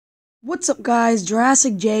What's up guys,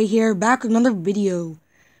 Jurassic J here, back with another video.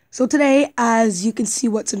 So today, as you can see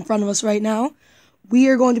what's in front of us right now, we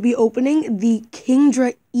are going to be opening the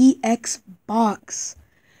Kingdra EX box.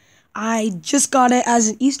 I just got it as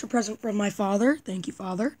an Easter present from my father. Thank you,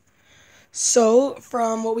 Father. So,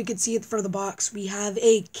 from what we could see at the front of the box, we have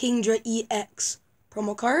a Kingdra EX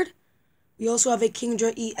promo card. We also have a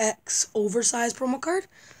Kingdra EX oversized promo card.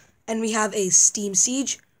 And we have a Steam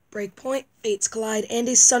Siege, Breakpoint, Fates Collide, and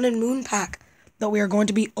a Sun and Moon pack that we are going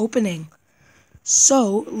to be opening.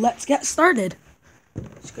 So, let's get started.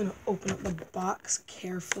 Just going to open up the box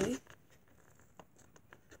carefully.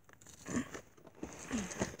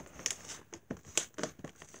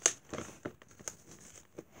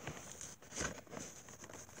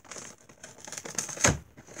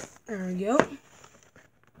 There we go.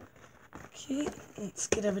 Okay, let's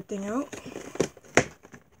get everything out.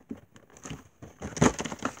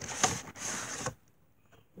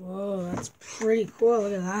 Whoa, that's pretty cool.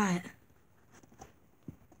 Look at that.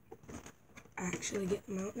 Actually get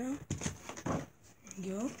them out now. There we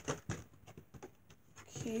go.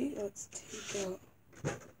 Okay, let's take out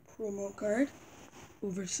promo card.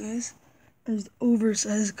 Oversized. There's the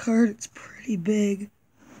oversized card. It's pretty big.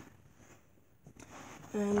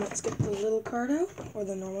 And let's get the little card out, or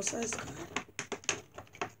the normal sized card.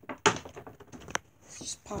 Let's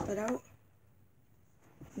just pop it out.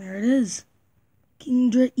 There it is.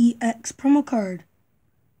 Kingdra EX promo card.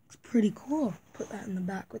 It's pretty cool. Put that in the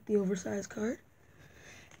back with the oversized card.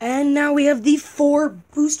 And now we have the 4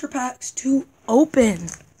 booster packs to open.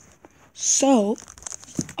 So,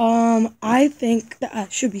 I think that I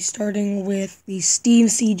should be starting with the Steam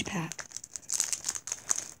Siege pack.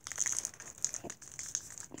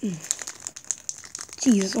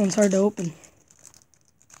 Geez, this one's hard to open.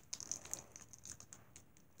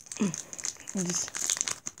 Let's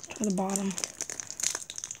try the bottom.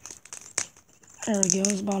 There we go,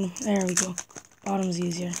 it's bottom. There we go. Bottom's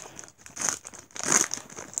easier.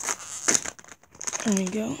 There we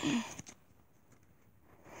go.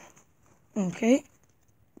 Okay.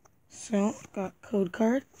 So, got code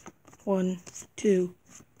card. 1, 2,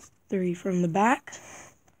 3 from the back.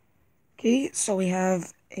 Okay, so we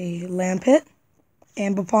have a Lampit,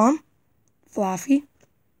 Ambipom, Fluffy,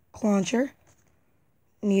 Clauncher,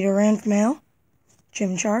 Nidoran Male,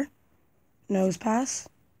 Chimchar, Nosepass,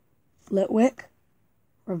 Litwick,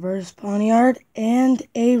 Reverse Pawniard, and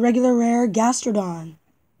a regular rare Gastrodon.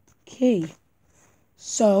 Okay,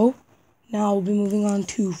 so now we'll be moving on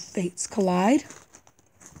to Fates Collide.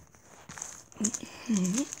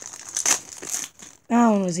 That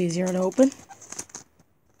one was easier to open.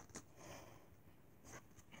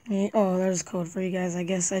 Okay. Oh, there's a code for you guys. I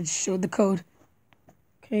guess I just showed the code.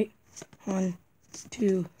 Okay, 1,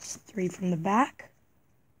 2, 3 from the back.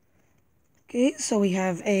 Okay, so we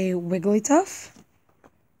have a Wigglytuff,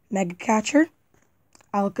 Mega Catcher,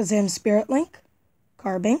 Alakazam Spirit Link,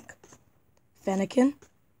 Carbink, Fennekin,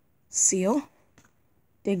 Seal,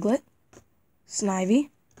 Diglett, Snivy,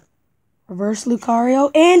 Reverse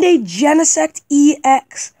Lucario, and a Genesect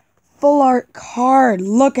EX Full Art card.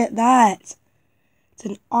 Look at that. It's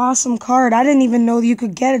an awesome card. I didn't even know that you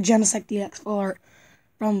could get a Genesect EX Full Art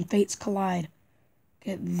from Fates Collide.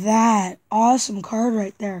 Look at that. Awesome card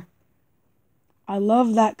right there. I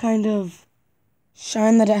love that kind of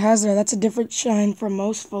shine that it has there. That's a different shine from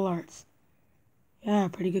most Full Arts. Yeah,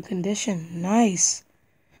 pretty good condition. Nice.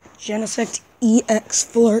 Genesect EX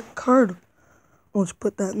Full Art card. I'll just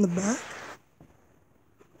put that in the back.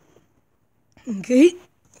 Okay,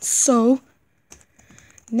 so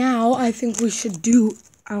now I think we should do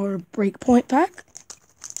our Breakpoint pack.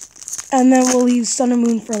 And then we'll leave Sun and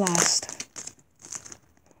Moon for last.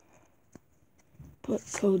 Put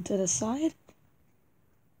code to the side.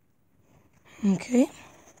 Okay.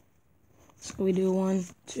 So we do 1,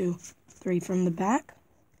 2, 3 from the back.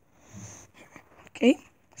 Okay.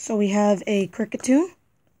 So we have a Cricketune,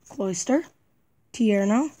 Cloyster,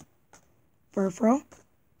 Tierno, Furfrou,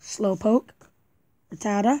 Slowpoke,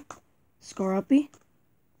 Rattata, Scorupi,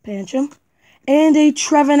 Pancham, and a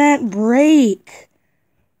Trevenant Break.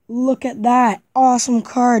 Look at that. Awesome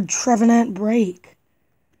card, Trevenant Break.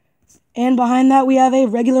 And behind that we have a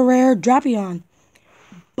regular rare Drapion.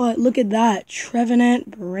 But look at that,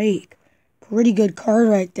 Trevenant Break. Pretty good card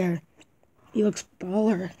right there. He looks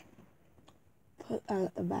baller. Put that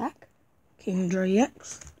at the back. Kingdra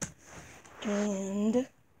EX. And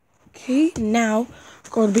okay, now we're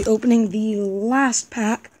going to be opening the last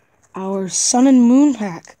pack, our Sun and Moon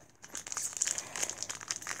pack.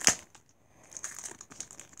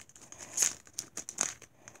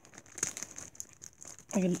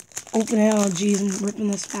 I can open it. Oh, geez, I'm ripping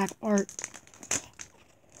this pack apart.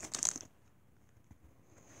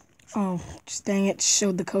 Oh, just dang it,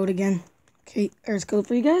 showed the code again. Okay, there's code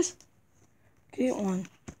for you guys. Okay, 1,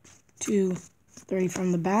 2, 3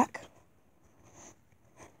 from the back.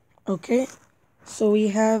 Okay, so we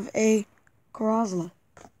have a Karosla,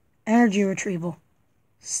 Energy Retrieval,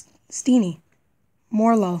 Steenie,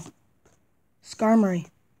 Morlow, Skarmory,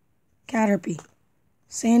 Caterpie,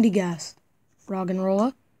 Sandy Gas,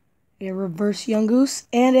 Roggenrola, a Reverse Yungoos,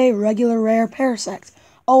 and a regular rare Parasect.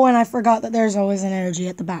 Oh, and I forgot that there's always an energy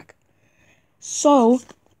at the back. So,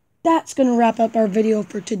 that's going to wrap up our video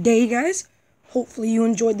for today, guys. Hopefully you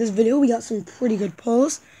enjoyed this video. We got some pretty good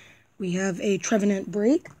pulls. We have a Trevenant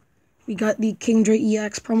Break. We got the Kingdra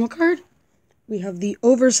EX promo card. We have the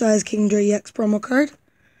oversized Kingdra EX promo card.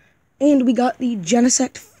 And we got the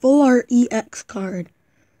Genesect Full Art EX card.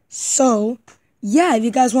 So, yeah, if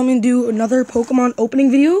you guys want me to do another Pokemon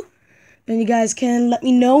opening video, then you guys can let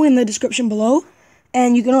me know in the description below.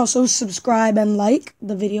 And you can also subscribe and like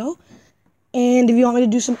the video. And if you want me to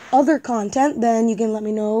do some other content, then you can let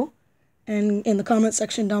me know and in the comment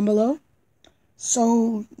section down below.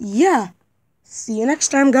 So, yeah. See you next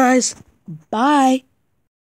time, guys. Bye.